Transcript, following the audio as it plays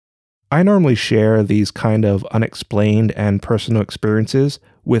I normally share these kind of unexplained and personal experiences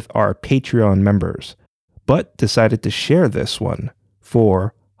with our Patreon members, but decided to share this one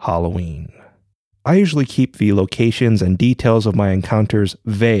for Halloween. I usually keep the locations and details of my encounters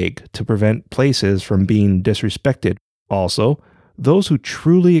vague to prevent places from being disrespected. Also, those who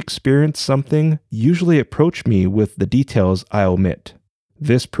truly experience something usually approach me with the details I omit.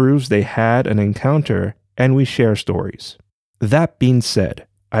 This proves they had an encounter and we share stories. That being said,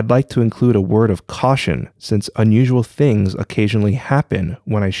 I'd like to include a word of caution since unusual things occasionally happen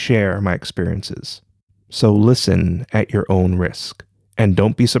when I share my experiences. So listen at your own risk, and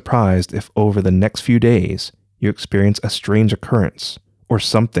don't be surprised if over the next few days you experience a strange occurrence or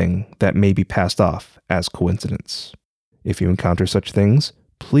something that may be passed off as coincidence. If you encounter such things,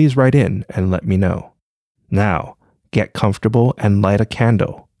 please write in and let me know. Now, get comfortable and light a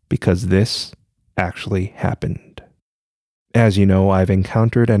candle because this actually happened. As you know, I've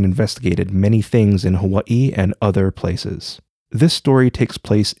encountered and investigated many things in Hawaii and other places. This story takes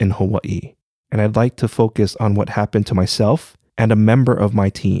place in Hawaii, and I'd like to focus on what happened to myself and a member of my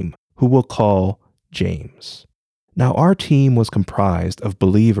team, who we'll call James. Now, our team was comprised of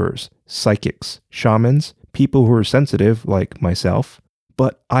believers, psychics, shamans, people who were sensitive, like myself,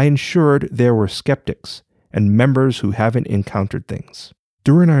 but I ensured there were skeptics and members who haven't encountered things.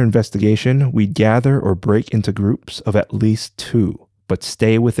 During our investigation, we gather or break into groups of at least 2, but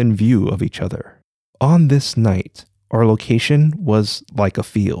stay within view of each other. On this night, our location was like a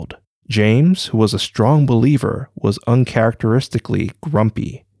field. James, who was a strong believer, was uncharacteristically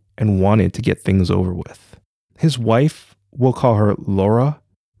grumpy and wanted to get things over with. His wife, we'll call her Laura,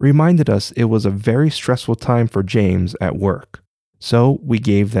 reminded us it was a very stressful time for James at work, so we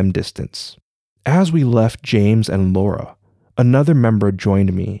gave them distance. As we left James and Laura, another member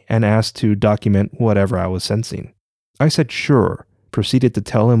joined me and asked to document whatever I was sensing. I said sure, proceeded to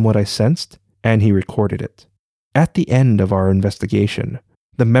tell him what I sensed, and he recorded it. At the end of our investigation,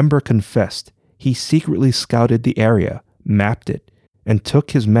 the member confessed he secretly scouted the area, mapped it, and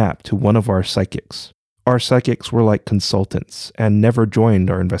took his map to one of our psychics. Our psychics were like consultants and never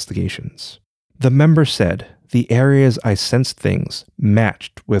joined our investigations. The member said the areas I sensed things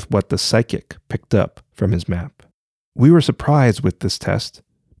matched with what the psychic picked up from his map. We were surprised with this test,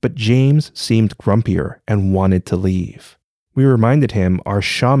 but James seemed grumpier and wanted to leave. We reminded him our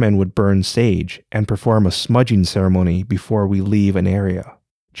shaman would burn sage and perform a smudging ceremony before we leave an area.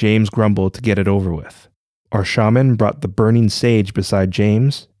 James grumbled to get it over with. Our shaman brought the burning sage beside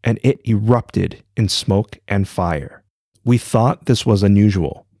James, and it erupted in smoke and fire. We thought this was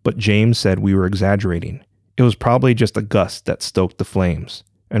unusual, but James said we were exaggerating. It was probably just a gust that stoked the flames,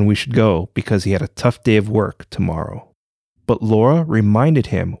 and we should go because he had a tough day of work tomorrow. But Laura reminded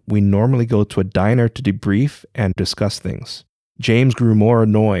him we normally go to a diner to debrief and discuss things. James grew more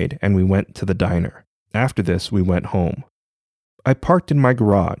annoyed and we went to the diner. After this, we went home. I parked in my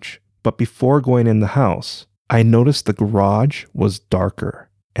garage, but before going in the house, I noticed the garage was darker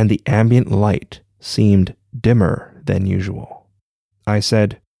and the ambient light seemed dimmer than usual. I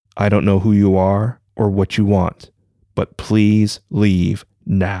said, I don't know who you are or what you want, but please leave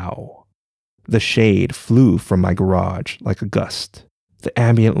now. The shade flew from my garage like a gust. The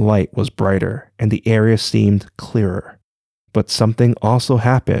ambient light was brighter and the area seemed clearer. But something also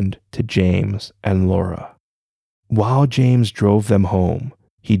happened to James and Laura. While James drove them home,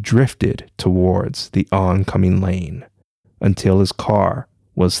 he drifted towards the oncoming lane until his car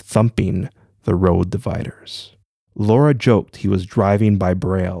was thumping the road dividers. Laura joked he was driving by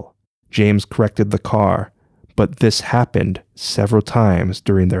Braille. James corrected the car, but this happened several times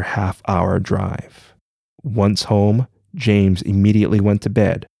during their half-hour drive. Once home, James immediately went to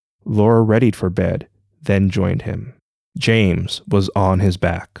bed. Laura readied for bed, then joined him. James was on his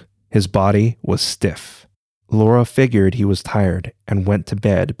back. His body was stiff. Laura figured he was tired and went to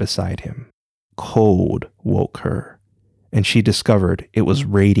bed beside him. Cold woke her, and she discovered it was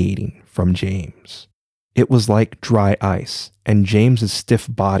radiating from James. It was like dry ice, and James's stiff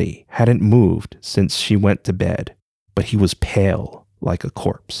body hadn't moved since she went to bed, but he was pale like a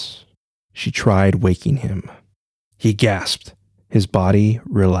corpse. She tried waking him. He gasped. His body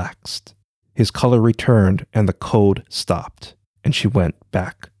relaxed. His color returned and the cold stopped, and she went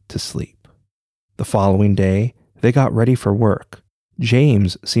back to sleep. The following day, they got ready for work.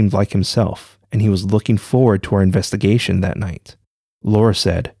 James seemed like himself, and he was looking forward to our investigation that night. Laura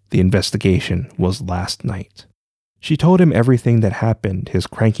said the investigation was last night. She told him everything that happened, his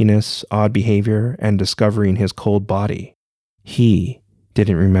crankiness, odd behavior, and discovering his cold body. He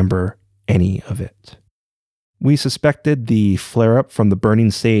didn't remember any of it. We suspected the flare-up from the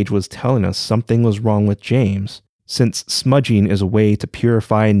burning sage was telling us something was wrong with James, since smudging is a way to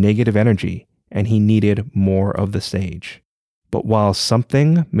purify negative energy and he needed more of the stage. But while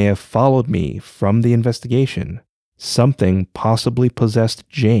something may have followed me from the investigation, something possibly possessed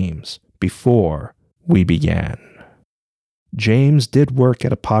James before we began. James did work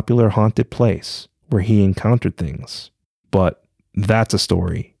at a popular haunted place where he encountered things, but that's a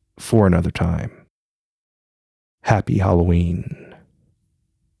story for another time. Happy Halloween.